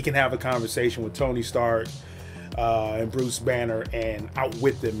he can have a conversation with Tony Stark and Bruce Banner and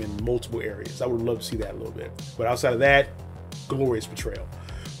outwit them in multiple areas. I would love to see that a little bit. But outside of that, glorious portrayal.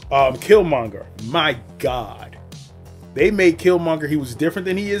 Killmonger, my God. They made Killmonger, he was different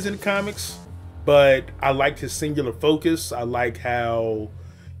than he is in the comics. but I liked his singular focus. I like how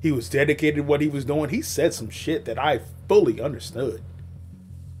he was dedicated to what he was doing. He said some shit that I fully understood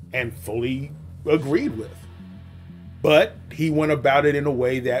and fully agreed with. But he went about it in a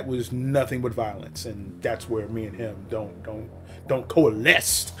way that was nothing but violence, and that's where me and him don't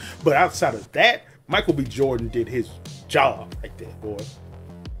coalesce. But outside of that, Michael B. Jordan did his job like that, boy.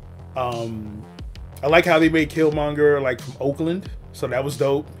 I like how they made Killmonger like from Oakland, so that was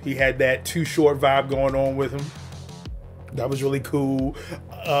dope. He had that Too Short vibe going on with him. That was really cool.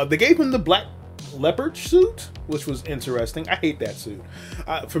 They gave him the black leopard suit, which was interesting. I hate that suit.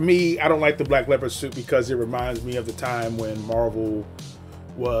 For me, I don't like the black leopard suit because it reminds me of the time when Marvel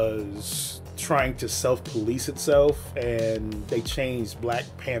was trying to self-police itself, and they changed Black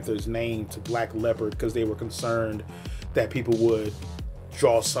Panther's name to Black Leopard because they were concerned that people would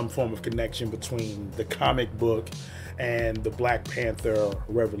draw some form of connection between the comic book and the Black Panther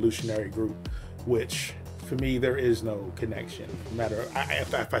revolutionary group, which for me there is no connection. No matter,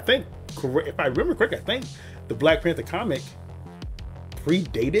 if I remember correctly, I think the Black Panther comic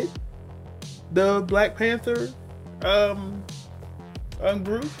predated the Black Panther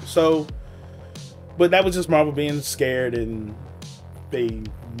group. So, but that was just Marvel being scared, and they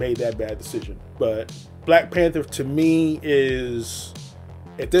made that bad decision. But Black Panther to me is,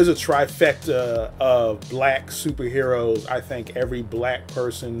 if there's a trifecta of black superheroes, I think every black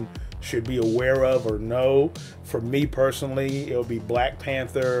person should be aware of or know. For me personally, it'll be Black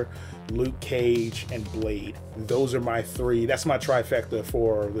Panther, Luke Cage, and Blade. Those are my three. That's my trifecta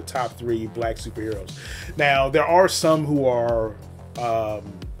for the top three black superheroes. Now, there are some who are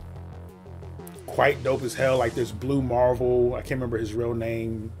quite dope as hell. Like there's Blue Marvel. I can't remember his real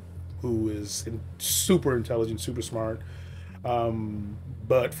name, who is super intelligent, super smart.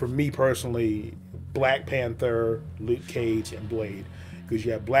 But for me personally, Black Panther, Luke Cage, and Blade. Because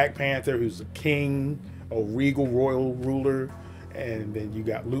you have Black Panther, who's a king, a regal royal ruler, and then you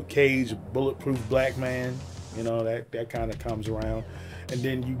got Luke Cage, a bulletproof black man. You know, that kind of comes around. And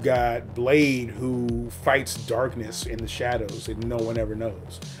then you got Blade, who fights darkness in the shadows and no one ever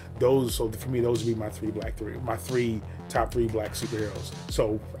knows. So for me, those would be my top three black superheroes.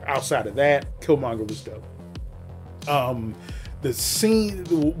 So outside of that, Killmonger was dope. The scene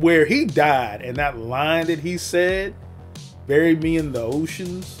where he died and that line that he said, "Bury me in the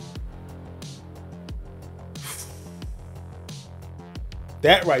oceans,"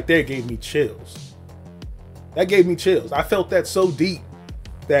 that right there gave me chills. That gave me chills. I felt that so deep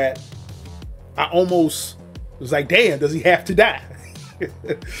that I almost was like, damn, does he have to die?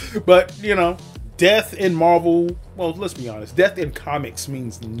 But, you know, death in Marvel, well, let's be honest, death in comics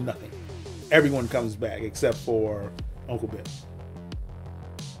means nothing. Everyone comes back except for Uncle Ben.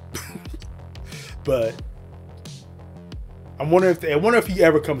 But I wonder if he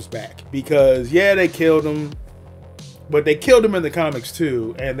ever comes back, because yeah, they killed him, but they killed him in the comics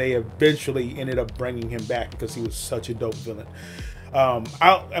too, and they eventually ended up bringing him back because he was such a dope villain.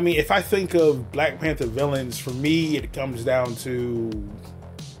 I mean, if I think of Black Panther villains, for me, it comes down to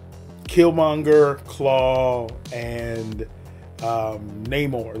Killmonger, Claw, and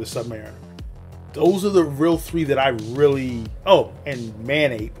Namor, the Submariner. Those are the real three that I really... Oh, and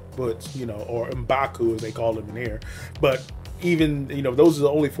Man-Ape, but, you know, or M'Baku, as they call him in here. But even, you know, those are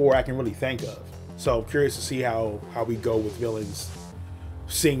the only four I can really think of. So I'm curious to see how we go with villains,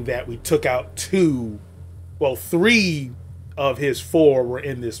 seeing that we took out three of his four were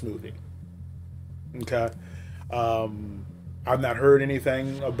in this movie. Okay. I've not heard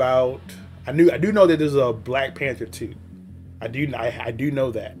anything about... I do know that there's a Black Panther 2. I do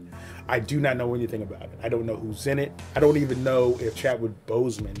know that. I do not know anything about it. I don't know who's in it. I don't even know if Chadwick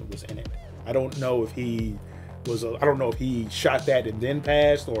Boseman was in it. I don't know if he was... I don't know if he shot that and then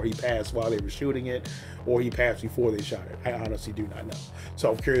passed, or he passed while they were shooting it, or he passed before they shot it. I honestly do not know.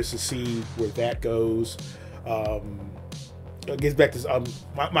 So I'm curious to see where that goes. It gets back to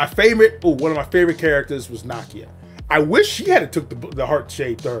my favorite... one of my favorite characters was Nakia. I wish she had took the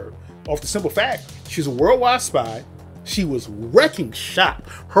heart-shaped herb. Off the simple fact, she's a worldwide spy. She was wrecking shop.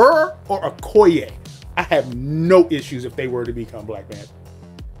 Her or Okoye, I have no issues if they were to become Black Panther.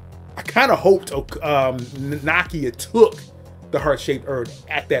 I kind of hoped Nakia took the heart-shaped herb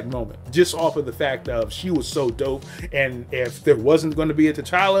at that moment, just off of the fact of she was so dope, and if there wasn't going to be a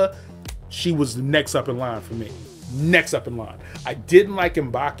T'Challa, she was next up in line for me. Next up in line. I didn't like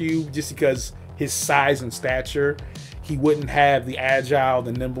M'Baku just because his size and stature. He wouldn't have the agile,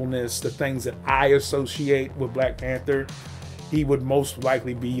 the nimbleness, the things that I associate with Black Panther. He would most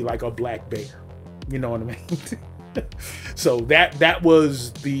likely be like a black bear. You know what I mean? So that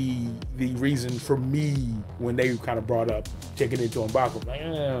was the reason for me when they kind of brought up taking it to M'Baku. Like, I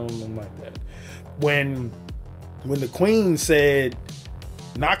don't like that. When the Queen said,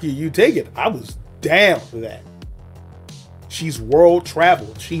 Nakia, you take it, I was down for that. She's world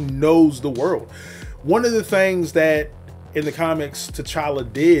traveled. She knows the world. One of the things that in the comics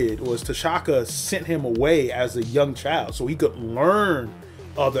T'Challa did was T'Chaka sent him away as a young child so he could learn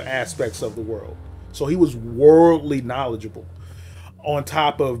other aspects of the world. So he was worldly knowledgeable on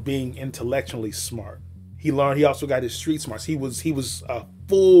top of being intellectually smart. He also got his street smarts. He was a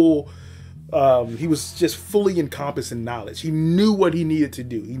full he was just fully encompassed in knowledge. He knew what he needed to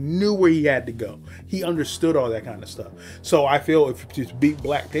do. He knew where he had to go. He understood all that kind of stuff. So I feel if to beat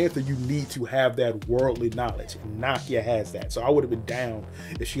Black Panther, you need to have that worldly knowledge. And Nakia has that. So I would have been down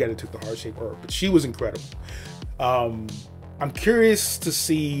if she had took the heart-shaped herb. But she was incredible. I'm curious to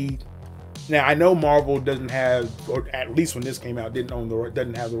see. Now I know Marvel doesn't have, or at least when this came out,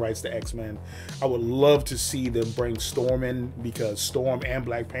 doesn't have the rights to X-Men. I would love to see them bring Storm in because Storm and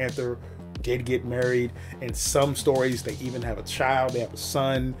Black Panther did get married. In some stories, they even have a child. They have a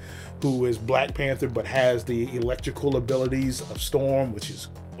son who is Black Panther but has the electrical abilities of Storm, which is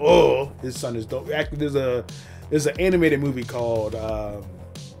his son is dope. Actually, there's an animated movie called I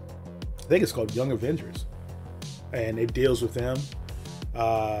think it's called Young Avengers, and it deals with them.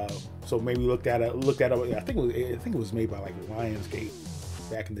 So maybe look that up. I think it was made by like Lionsgate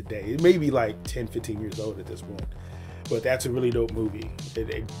back in the day. It may be like 10, 15 years old at this point. But that's a really dope movie.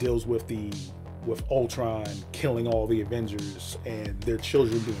 It deals with Ultron killing all the Avengers and their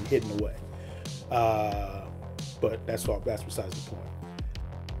children being hidden away. But that's besides the point.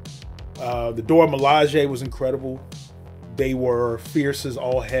 The Dora Milaje was incredible. They were fierce as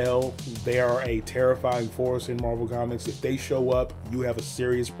all hell. They are a terrifying force in Marvel Comics. If they show up, you have a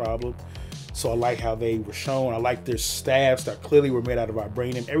serious problem. So I like how they were shown. I like their staffs that clearly were made out of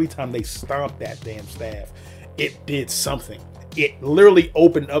vibranium. Every time they stomped that damn staff, it did something. It literally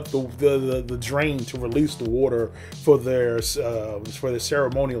opened up the drain to release the water for their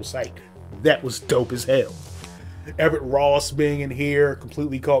ceremonial site. That was dope as hell. Everett Ross being in here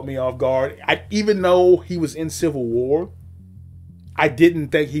completely caught me off guard. Even though he was in Civil War, I didn't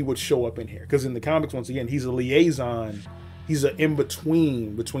think he would show up in here because in the comics, once again, he's a liaison. He's an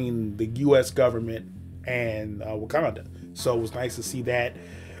in-between between the U.S. government and Wakanda. So it was nice to see that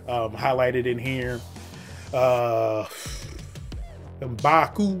highlighted in here.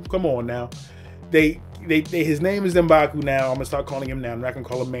 M'Baku, come on now. His name is M'Baku now. I'm gonna start calling him now. I'm not gonna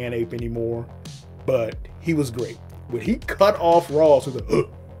call him Man Ape anymore. But he was great. When he cut off Ross with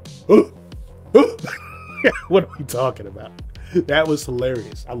what are we talking about? That was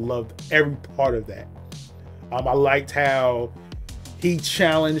hilarious. I loved every part of that. I liked how he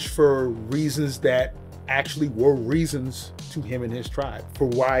challenged for reasons that actually were reasons to him and his tribe for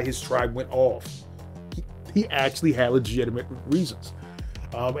why his tribe went off. He actually had legitimate reasons.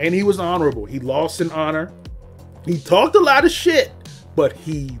 And he was honorable. He lost in honor. He talked a lot of shit, but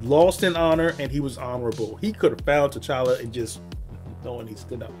he lost in honor and he was honorable. He could have found T'Challa and just knowing he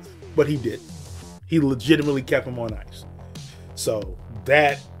stood up, but he did. He legitimately kept him on ice. So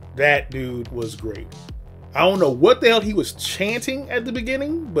that dude was great. I don't know what the hell he was chanting at the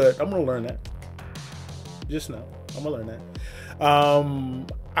beginning, but I'm gonna learn that. Just know, I'm gonna learn that.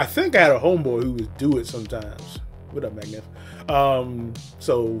 I think I had a homeboy who would do it sometimes. What up, Magnif?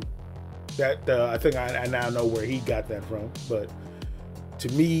 So that I think I now know where he got that from. But to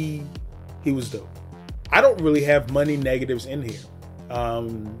me, he was dope. I don't really have money negatives in here.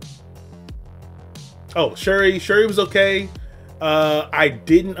 Oh, Shuri was okay. I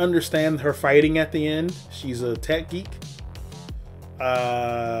didn't understand her fighting at the end. She's a tech geek.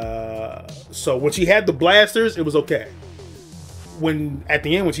 So when she had the blasters, it was okay. When at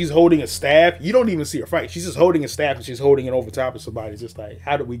the end, when she's holding a staff, you don't even see her fight. She's just holding a staff and she's holding it over top of somebody. It's just like,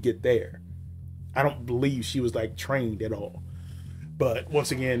 how did we get there? I don't believe she was like trained at all. But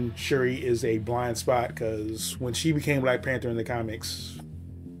once again, Shuri is a blind spot because when she became Black Panther in the comics,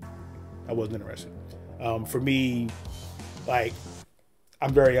 I wasn't interested. For me, like,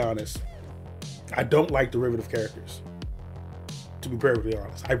 I'm very honest. I don't like derivative characters. To be perfectly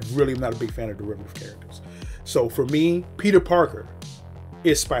honest, I really am not a big fan of derivative characters. So for me, Peter Parker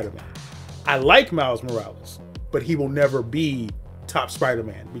is Spider-Man. I like Miles Morales, but he will never be top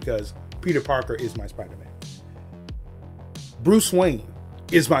Spider-Man because Peter Parker is my Spider-Man. Bruce Wayne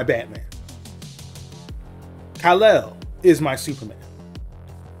is my Batman. Kal-El is my Superman.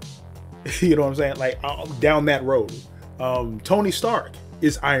 You know what I'm saying? Like, down that road. Tony Stark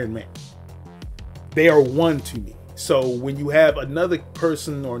is Iron Man. They are one to me. So when you have another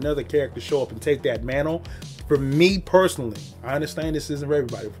person or another character show up and take that mantle, For me personally, I understand this isn't for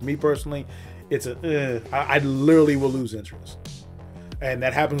everybody. For me personally, it's I literally will lose interest. And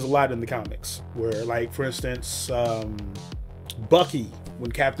that happens a lot in the comics, where, like, for instance, Bucky,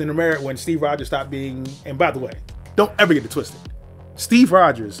 when Steve Rogers stopped being, and by the way, don't ever get it twisted. Steve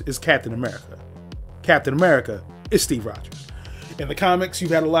Rogers is Captain America. Captain America is Steve Rogers. In the comics,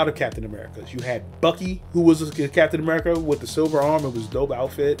 you've had a lot of Captain Americas. You had Bucky, who was Captain America with the silver arm. It was a dope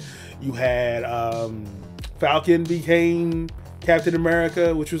outfit. You had Falcon became Captain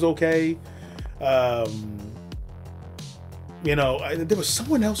America, which was okay. You know, there was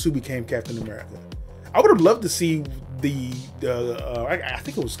someone else who became Captain America. I would have loved to see I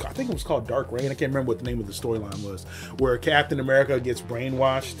think it was called Dark Reign. I can't remember what the name of the storyline was, where Captain America gets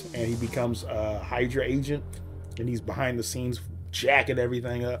brainwashed and he becomes a Hydra agent, and he's behind the scenes jacking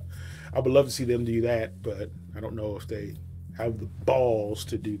everything up. I would love to see them do that, but I don't know if they have the balls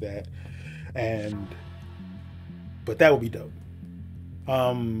to do that. But that would be dope.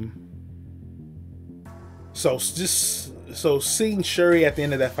 So seeing Shuri at the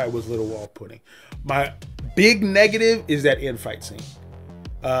end of that fight was a little off-putting. My big negative is that end fight scene.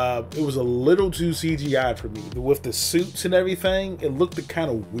 It was a little too CGI'd for me. With the suits and everything, it looked kind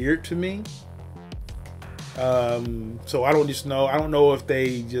of weird to me. So I don't know if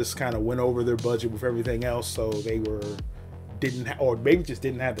they just kind of went over their budget with everything else, so they or maybe just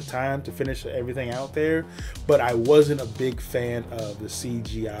didn't have the time to finish everything out there. But I wasn't a big fan of the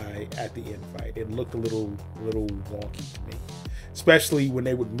CGI at the end fight. It looked a little wonky to me, especially when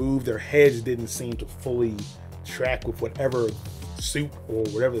they would move. Their heads didn't seem to fully track with whatever suit or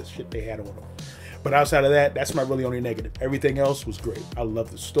whatever the shit they had on them. But outside of that, that's my really only negative. Everything else was great. I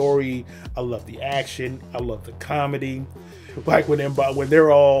love the story. I love the action. I love the comedy. Like when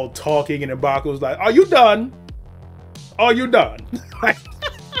they're all talking and M'Baku's like, "Are you done? Are you done?"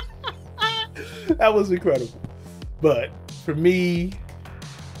 That was incredible. But for me,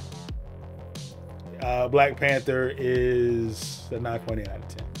 Black Panther is a 9.8 out of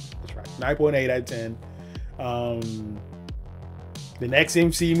 10. That's right, 9.8 out of 10. The next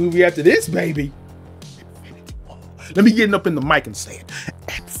MCU movie after this, baby. Infinity War. Let me get up in the mic and say it.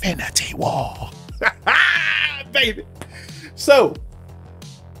 Infinity War. Baby. So,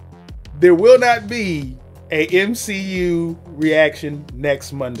 there will not be a MCU reaction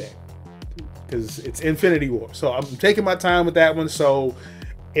next Monday because it's Infinity War. So I'm taking my time with that one. So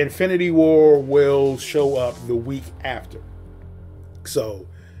Infinity War will show up the week after. So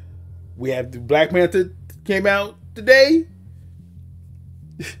we have the Black Panther came out today.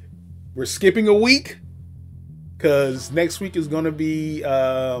 We're skipping a week because next week is going to be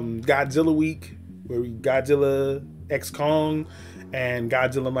Godzilla week, where Godzilla X Kong and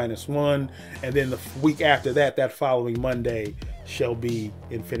Godzilla -1, and then the week after that, that following Monday, shall be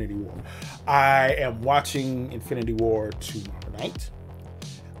Infinity War. I am watching Infinity War tomorrow night.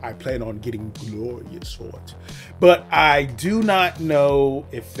 I plan on getting glorious for it. But I do not know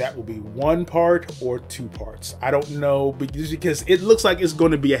if that will be one part or two parts. I don't know, because it looks like it's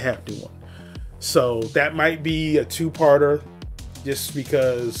going to be a hefty one. So that might be a two-parter, just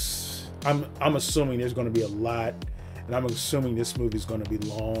because I'm assuming there's going to be a lot. And I'm assuming this movie is going to be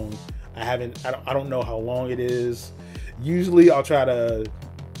long. I don't know how long it is. Usually I'll try to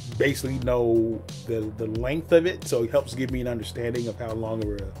basically know the length of it, so it helps give me an understanding of how long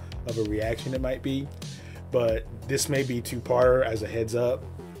of a reaction it might be. But this may be two-parter as a heads up.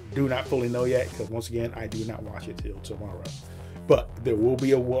 Do not fully know yet, because once again, I do not watch it till tomorrow. But there will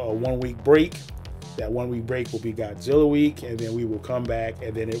be a 1 week break. That 1 week break will be Godzilla week, and then we will come back,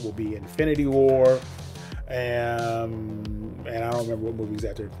 and then it will be Infinity War. And I don't remember what movie's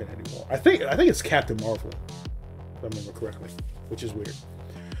after Infinity War. I think it's Captain Marvel, if I remember correctly, which is weird.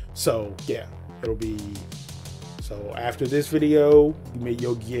 So yeah, it'll be. So after this video,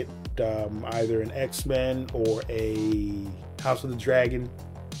 you'll get either an X-Men or a House of the Dragon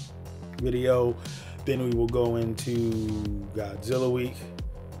video. Then we will go into Godzilla week,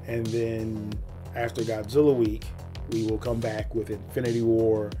 and then after Godzilla week, we will come back with Infinity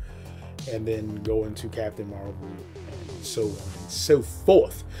War, and then go into Captain Marvel, and so on and so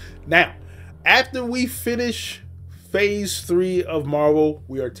forth. Now, after we finish Phase 3 of Marvel,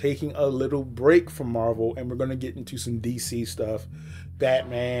 we are taking a little break from Marvel, and we're going to get into some DC stuff.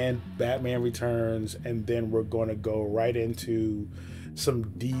 Batman Returns, and then we're going to go right into some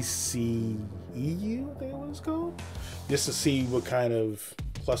DCEU, I think it was called, just to see what kind of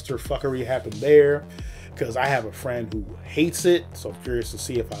clusterfuckery happened there. Because I have a friend who hates it, so I'm curious to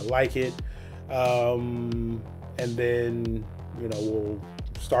see if I like it. And then, we'll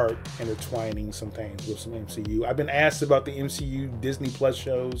start intertwining some things with some MCU. I've been asked about the MCU Disney Plus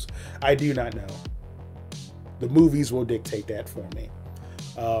shows. I do not know. The movies will dictate that for me.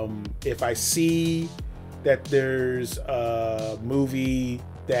 If I see that there's a movie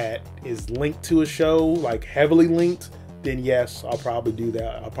that is linked to a show, like heavily linked, then yes, I'll probably do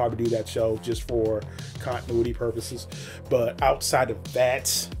that. I'll probably do that show just for continuity purposes. But outside of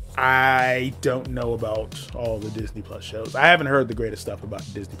that, I don't know about all the Disney Plus shows. I haven't heard the greatest stuff about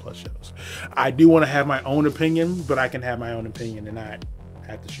the Disney Plus shows. I do want to have my own opinion, but I can have my own opinion and not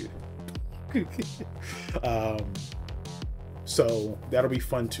have to shoot it. So that'll be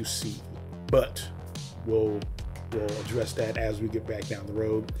fun to see. But we'll address that as we get back down the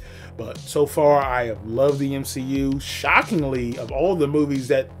road. But so far, I have loved the MCU. Shockingly, of all the movies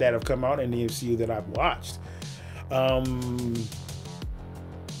that have come out in the MCU that I've watched,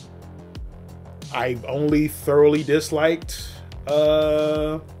 I've only thoroughly disliked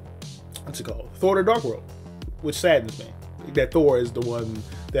what's it called? Thor: The Dark World, which saddens me. That Thor is the one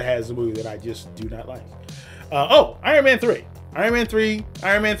that has the movie that I just do not like. Iron Man 3. Iron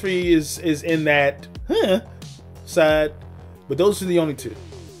Man 3 is in that side, but those are the only two.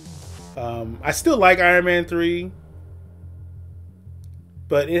 I still like Iron Man 3,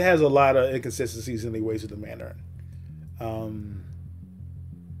 but it has a lot of inconsistencies in the ways of the Mandarin.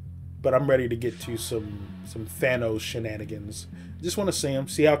 But I'm ready to get to some Thanos shenanigans. Just want to see them,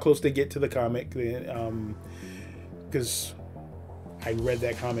 see how close they get to the comic. Because I read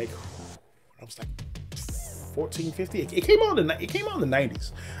that comic when I was like 14, 15. It came out in the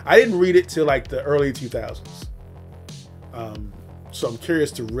 90s. I didn't read it till like the early 2000s. So I'm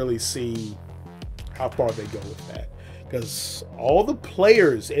curious to really see how far they go with that. Because all the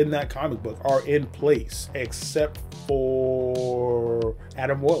players in that comic book are in place except for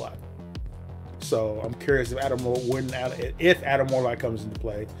Adam Warlock. So I'm curious if Adam Warlock comes into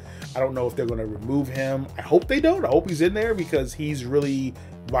play. I don't know if they're going to remove him. I hope they don't. I hope he's in there because he's really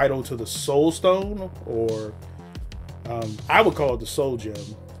vital to the Soul Stone, or I would call it the Soul Gem,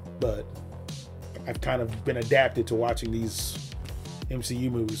 but I've kind of been adapted to watching these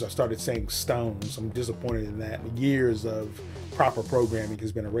MCU movies. I started saying stones. I'm disappointed in that. Years of proper programming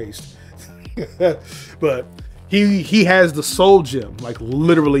has been erased. But he has the Soul Gem, like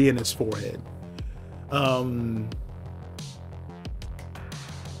literally in his forehead.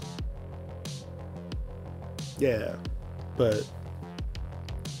 Yeah, but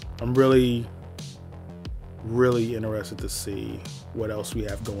I'm really interested to see what else we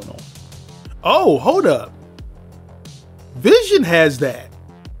have going on. Oh, hold up. Vision has that.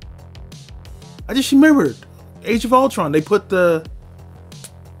 I just remembered. Age of Ultron, they put the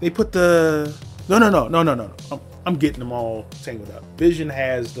no. I'm getting them all tangled up. Vision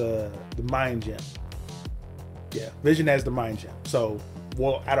has the Mind Gem. Yeah, Vision has the Mind Gem. So,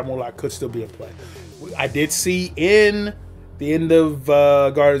 Adam Warlock could still be in play. I did see in the end of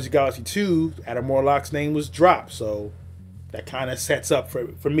Guardians of the Galaxy 2, Adam Warlock's name was dropped. So that kind of sets up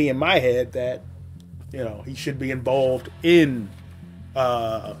for me in my head that, you know, he should be involved in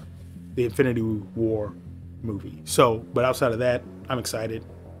the Infinity War movie. So, but outside of that, I'm excited.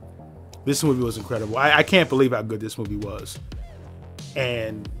 This movie was incredible. I can't believe how good this movie was.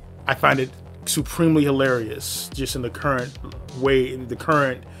 And I find it supremely hilarious just in the current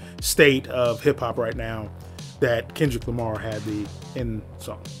state of hip hop right now that Kendrick Lamar had the end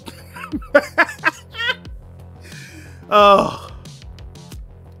song. Oh,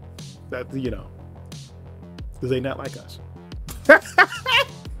 that, you know, because they not like us.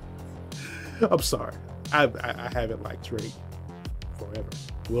 I'm sorry. I haven't liked Drake forever.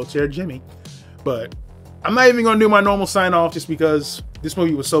 Wheelchair Jimmy. But I'm not even going to do my normal sign off just because this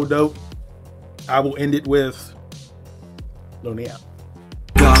movie was so dope. I will end it with Looney out.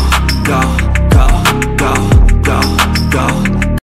 Go, go, go, go, go, go.